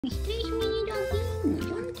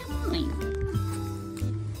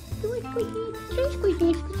Três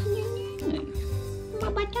coisinhas pequenininhas.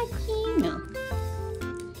 Uma batatinha.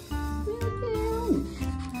 Meu Deus.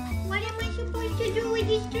 What am I supposed to do with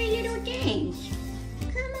these three little things?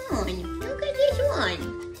 Come on. Look at this one.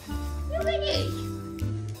 Look at this.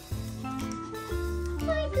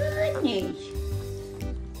 My goodness.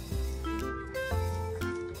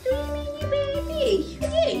 Three mini babies. Look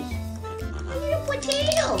at this. A little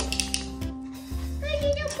potato. A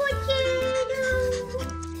little potato.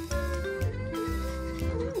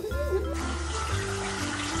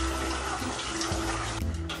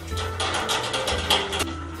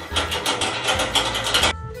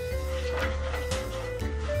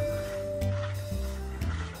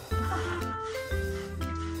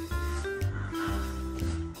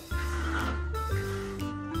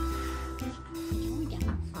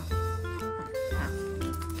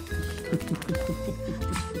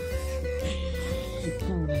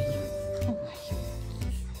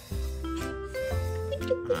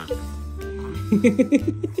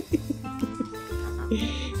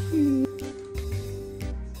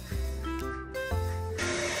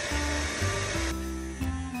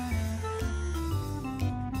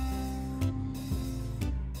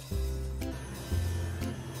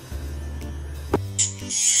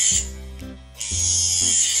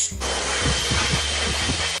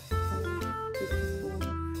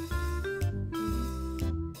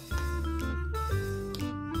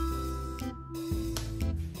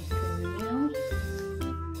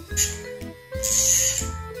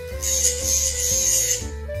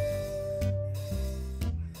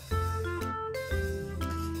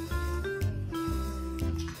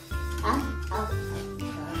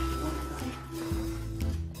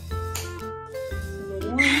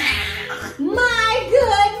 My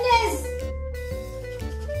goodness!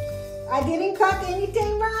 I didn't cut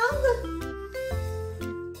anything wrong.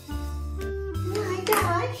 My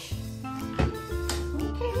gosh.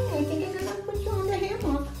 Okay, I think I'm gonna put you on the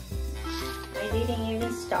hammock. I didn't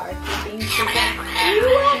even start. You're being too dramatic. You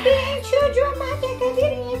are being too dramatic. I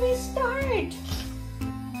didn't even start.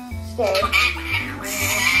 Stay.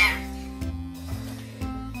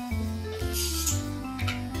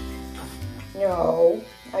 No,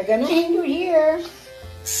 I'm gonna hang you here.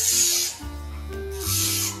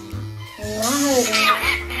 I'm not hurting you.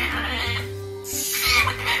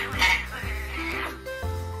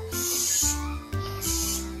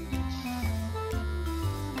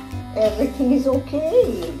 Everything is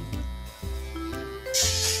okay.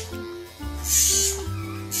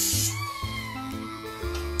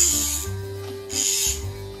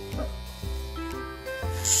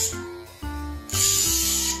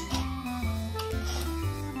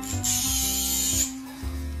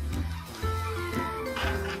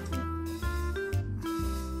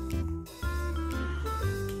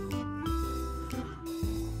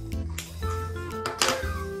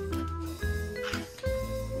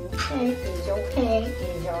 It's okay,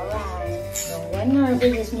 it's alright. Don't get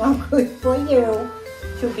nervous, it's not good for you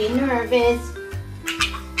to be nervous.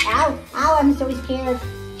 Ow, ow, I'm so scared.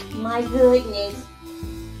 My goodness.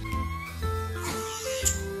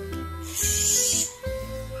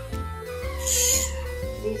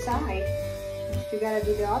 This side. You gotta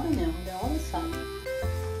do the other now, the other side.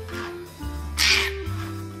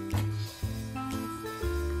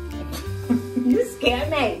 You scared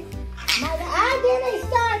me. I didn't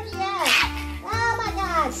start yet. Oh my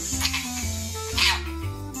gosh.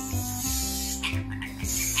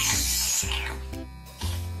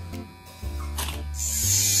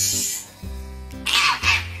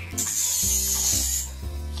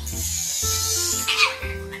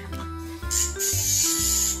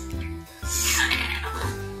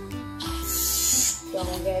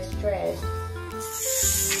 Don't get stressed.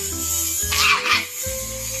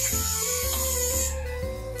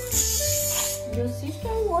 Your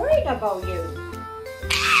sister worried about you.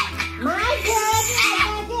 My goodness, I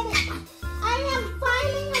did it. I am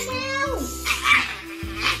filing a mouse.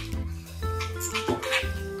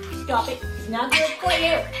 Stop it. It's not good for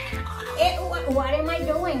you. What am I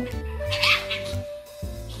doing?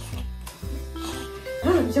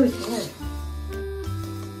 I'm so scared.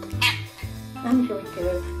 I'm so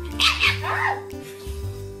scared.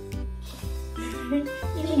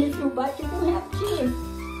 Even if you bite, you don't have teeth.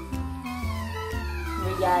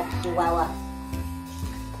 We got Chihuahua.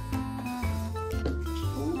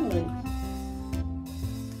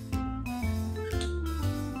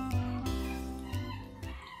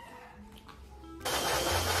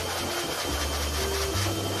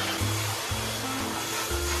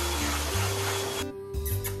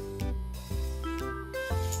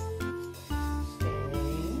 Stay.